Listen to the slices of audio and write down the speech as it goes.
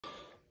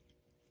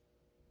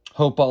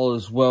Hope all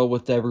is well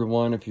with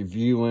everyone. If you're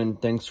viewing,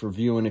 thanks for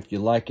viewing. If you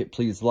like it,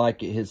 please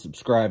like it. Hit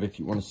subscribe if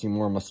you want to see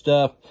more of my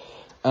stuff.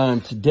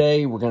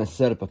 Today, we're going to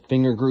set up a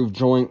finger groove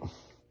joint.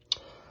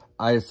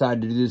 I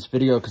decided to do this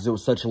video because it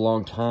was such a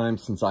long time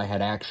since I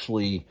had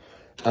actually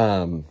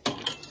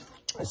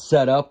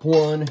set up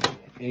one.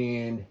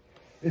 And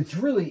it's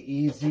really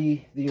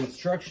easy. The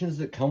instructions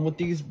that come with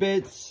these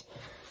bits,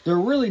 they're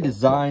really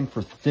designed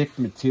for thick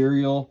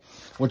material,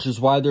 which is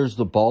why there's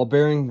the ball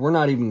bearing. We're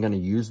not even going to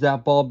use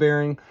that ball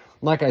bearing.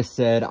 Like I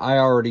said,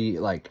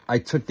 I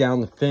took down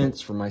the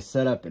fence for my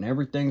setup and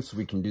everything, so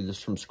we can do this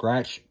from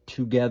scratch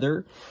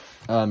together.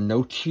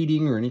 No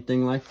cheating or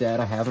anything like that.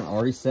 I haven't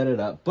already set it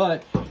up,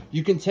 but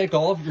you can take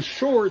all of your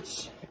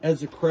shorts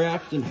as a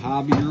craft and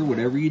hobby or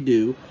whatever you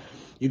do.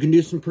 You can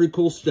do some pretty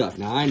cool stuff.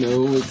 Now, I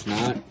know it's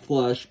not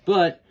flush,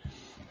 but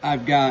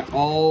I've got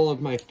all of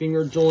my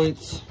finger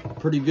joints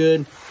pretty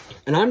good.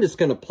 And I'm just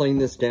going to plane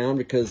this down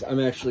because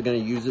I'm actually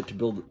going to use it to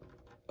build,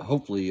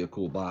 hopefully, a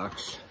cool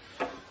box.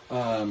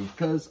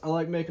 Because I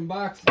like making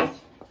boxes.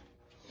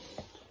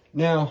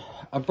 Now,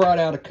 I brought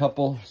out a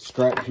couple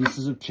scrap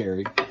pieces of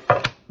cherry.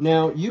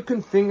 Now, you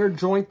can finger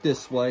joint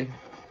this way,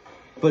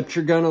 but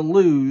you're going to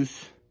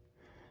lose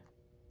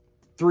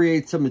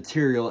 3/8 of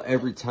material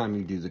every time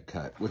you do the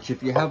cut. Which,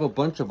 if you have a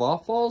bunch of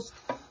off-falls,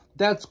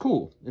 that's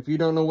cool. If you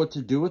don't know what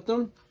to do with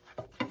them,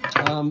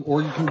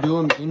 or you can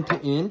do them end to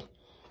end.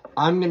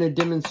 I'm going to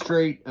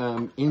demonstrate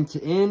end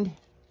to end.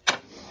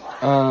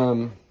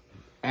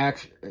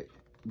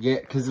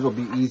 Yeah, because it'll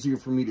be easier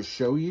for me to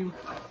show you.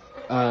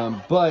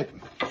 But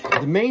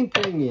the main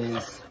thing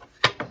is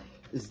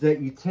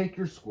that you take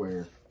your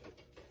square.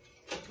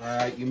 All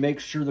right, you make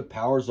sure the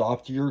power's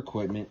off to your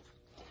equipment.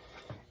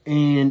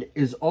 And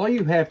is all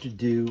you have to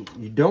do.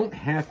 You don't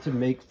have to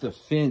make the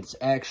fence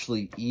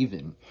actually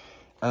even.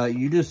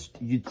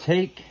 You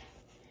take,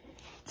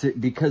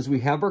 because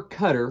we have our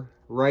cutter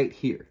right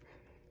here.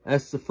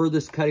 That's the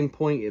furthest cutting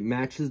point. It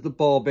matches the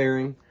ball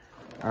bearing.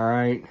 All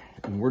right,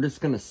 and we're just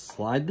going to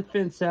slide the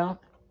fence out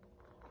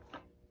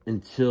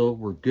until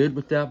we're good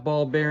with that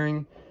ball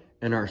bearing.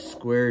 And our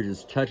square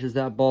just touches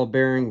that ball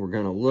bearing. We're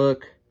going to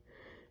look.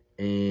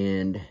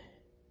 And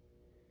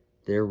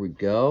there we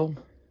go.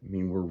 I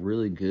mean, we're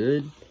really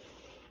good.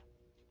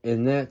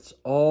 And that's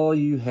all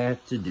you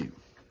have to do.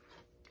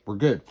 We're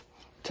good.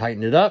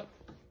 Tighten it up.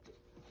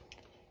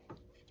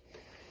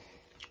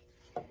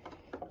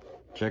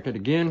 Check it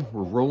again.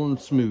 We're rolling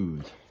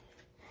smooth.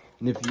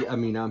 And if you,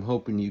 I'm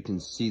hoping you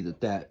can see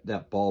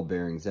that ball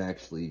bearing's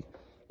actually,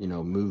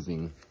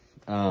 moving.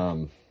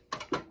 And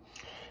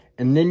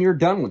then you're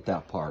done with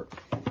that part.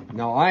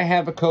 Now, I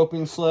have a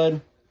coping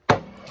sled.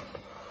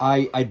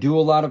 I do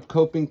a lot of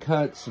coping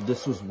cuts, so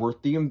this was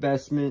worth the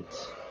investment.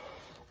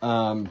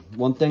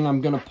 One thing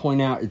I'm going to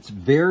point out, it's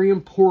very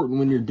important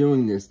when you're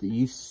doing this that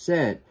you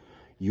set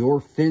your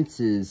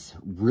fences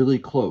really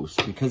close,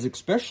 because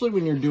especially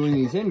when you're doing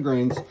these end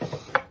grains,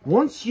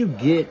 once you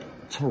get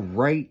to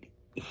right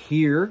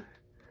here,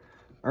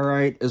 all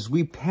right, as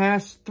we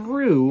pass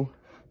through,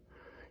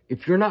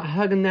 if you're not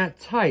hugging that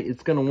tight,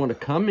 it's going to want to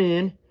come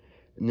in,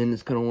 and then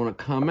it's going to want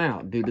to come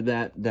out due to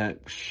that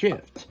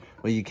shift.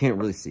 Well, you can't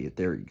really see it.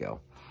 There you go.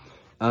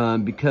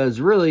 Because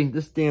really,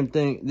 this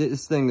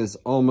thing is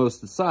almost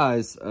the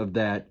size of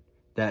that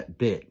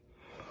bit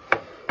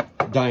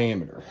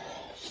diameter.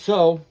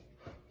 So,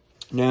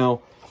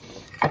 now,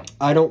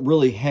 I don't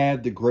really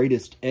have the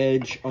greatest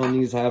edge on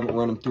these. I haven't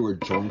run them through a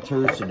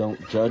jointer, so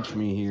don't judge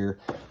me here.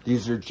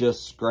 These are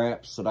just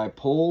scraps that I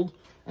pulled,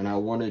 and I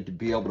wanted to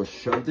be able to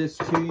show this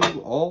to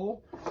you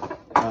all.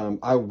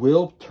 I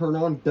will turn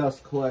on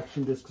dust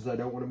collection just because I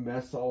don't want to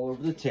mess all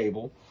over the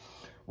table.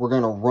 We're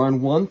going to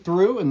run one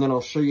through, and then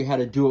I'll show you how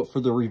to do it for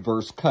the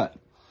reverse cut.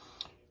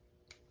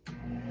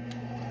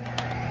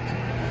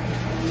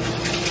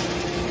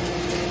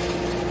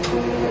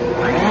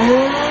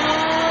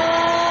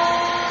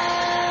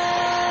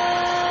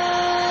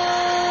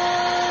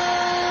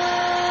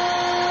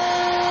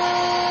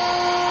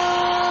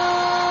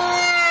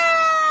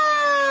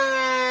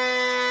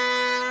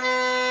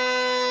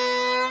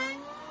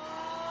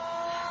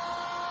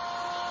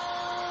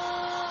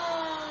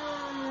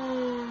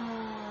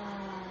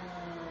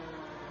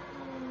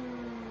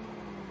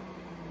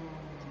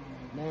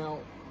 Now,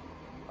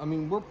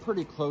 we're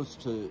pretty close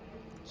to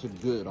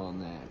good on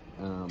that.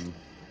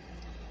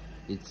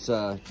 It's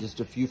just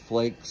a few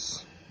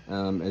flakes.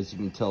 As you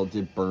can tell, it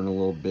did burn a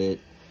little bit.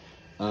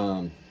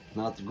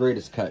 Not the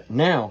greatest cut.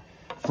 Now,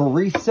 for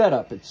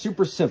resetup, it's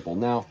super simple.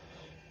 Now,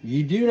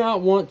 you do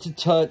not want to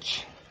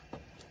touch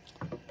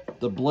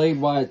the blade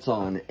while it's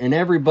on. And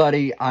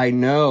everybody I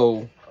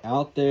know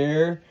out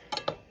there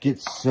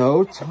gets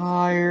so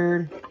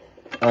tired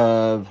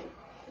of,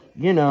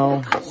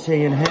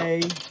 saying,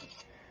 hey,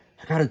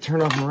 I got to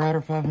turn off my router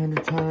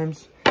 500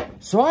 times.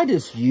 So I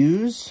just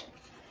use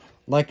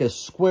like a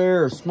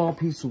square or small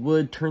piece of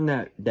wood, turn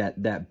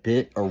that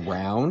bit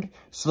around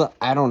so that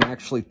I don't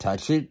actually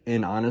touch it.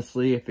 And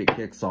honestly, if it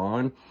kicks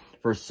on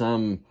for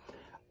some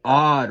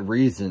odd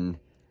reason,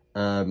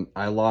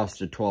 I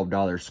lost a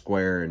 $12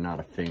 square and not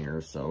a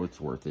finger, so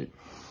it's worth it.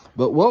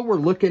 But what we're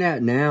looking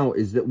at now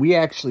is that we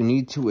actually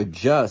need to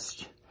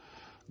adjust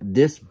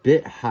this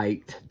bit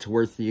height to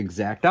where it's the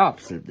exact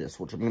opposite of this,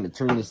 which I'm going to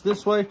turn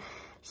this way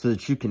so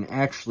that you can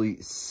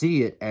actually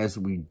see it as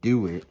we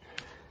do it.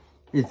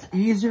 It's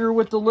easier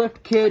with the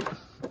lift kit.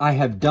 I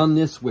have done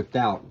this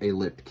without a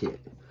lift kit.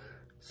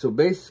 So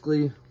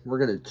basically, we're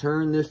going to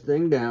turn this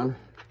thing down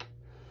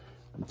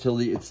until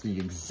it's the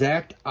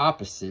exact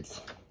opposite.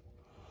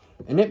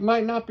 And it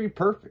might not be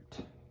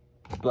perfect,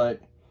 but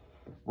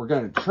we're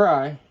going to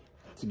try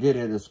to get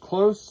it as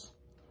close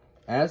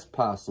as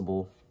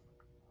possible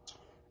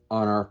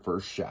on our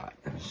first shot.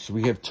 So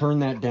we have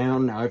turned that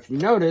down. Now, if you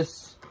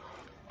notice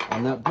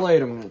on that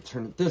blade, I'm going to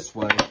turn it this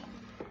way.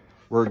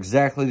 We're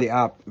exactly the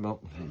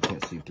well, you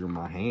can't see through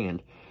my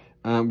hand.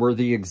 We're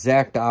the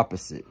exact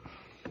opposite.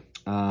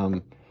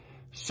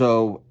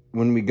 So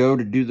when we go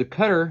to do the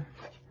cutter,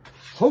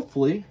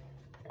 hopefully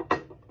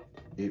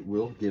it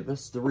will give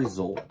us the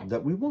result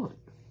that we want.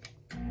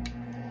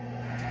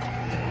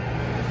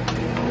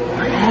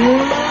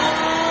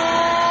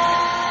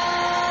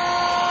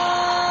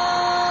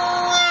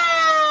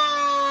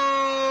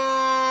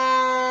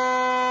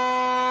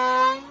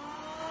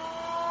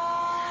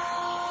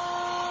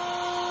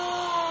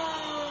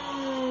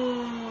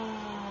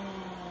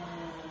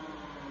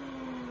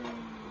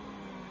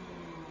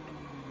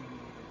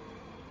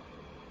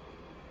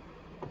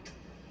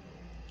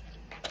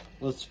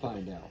 Let's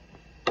find out.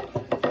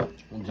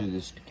 We'll do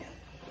this together.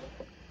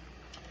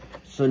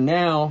 So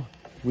now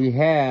we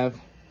have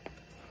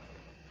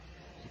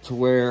to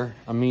where,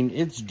 I mean,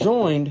 it's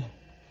joined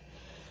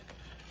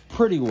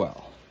pretty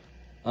well.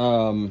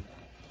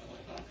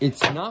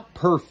 It's not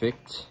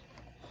perfect.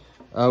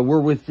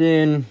 We're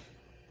within,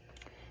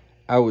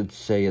 I would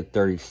say, a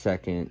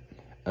 32nd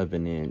of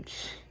an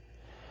inch.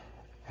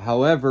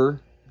 However,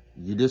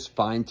 you just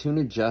fine tune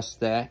adjust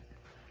that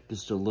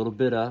just a little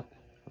bit up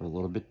or a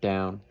little bit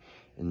down.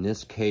 In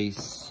this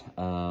case,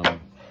 I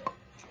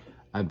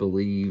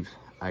believe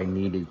I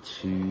needed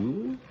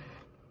to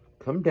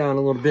come down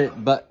a little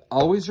bit, but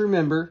always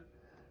remember,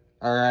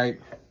 all right,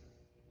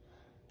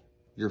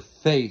 your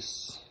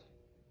face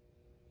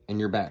and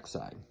your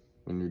backside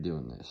when you're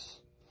doing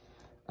this.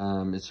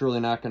 It's really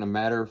not going to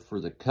matter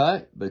for the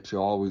cut, but you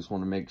always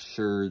want to make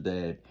sure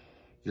that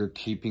you're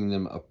keeping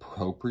them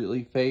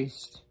appropriately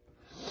faced.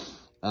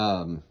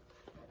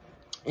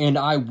 And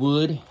I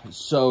would,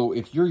 so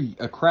if you're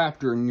a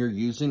crafter and you're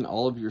using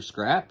all of your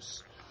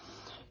scraps,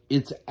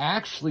 it's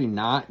actually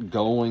not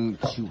going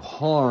to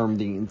harm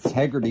the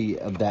integrity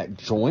of that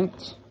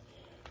joint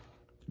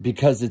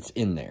because it's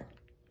in there.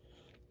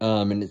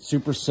 And it's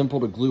super simple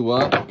to glue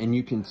up, and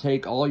you can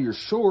take all your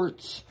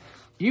shorts,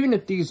 even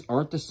if these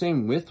aren't the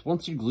same width,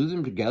 once you glue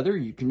them together,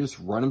 you can just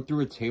run them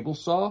through a table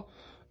saw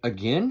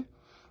again,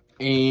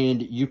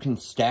 and you can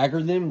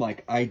stagger them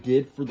like I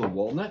did for the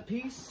walnut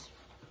piece.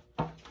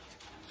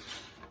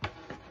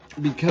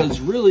 Because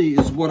really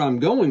is what I'm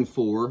going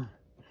for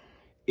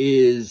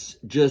is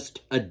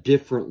just a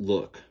different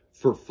look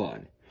for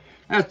fun.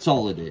 That's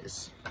all it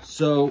is.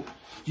 So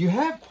if you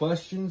have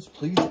questions,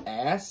 please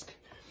ask.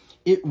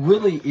 It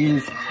really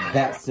is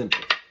that simple.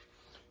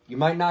 You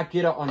might not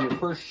get it on your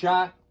first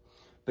shot,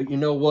 but you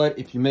know what?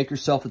 If you make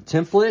yourself a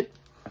template,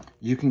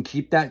 you can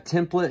keep that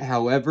template.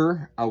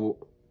 However,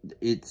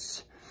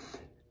 it's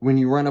when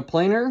you run a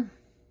planer,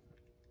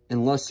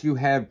 unless you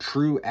have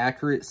true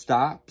accurate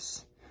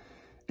stops,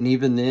 and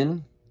even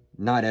then,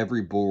 not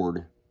every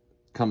board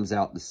comes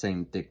out the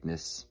same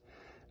thickness.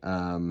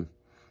 So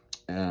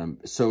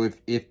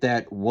if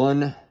that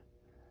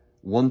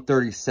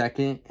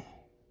 1/32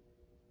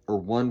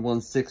 or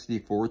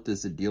 1/164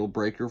 is a deal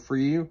breaker for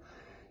you,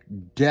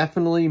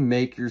 definitely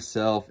make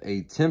yourself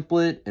a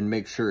template and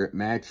make sure it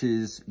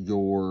matches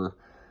your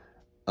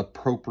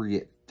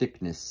appropriate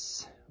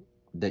thickness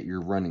that you're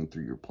running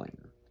through your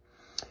planer.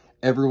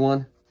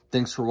 Everyone,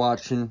 thanks for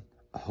watching.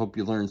 I hope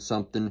you learned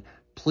something.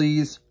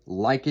 Please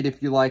like it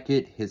if you like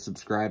it. Hit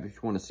subscribe if you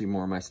want to see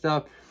more of my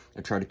stuff.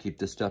 I try to keep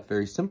this stuff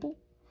very simple.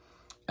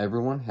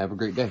 Everyone, have a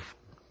great day.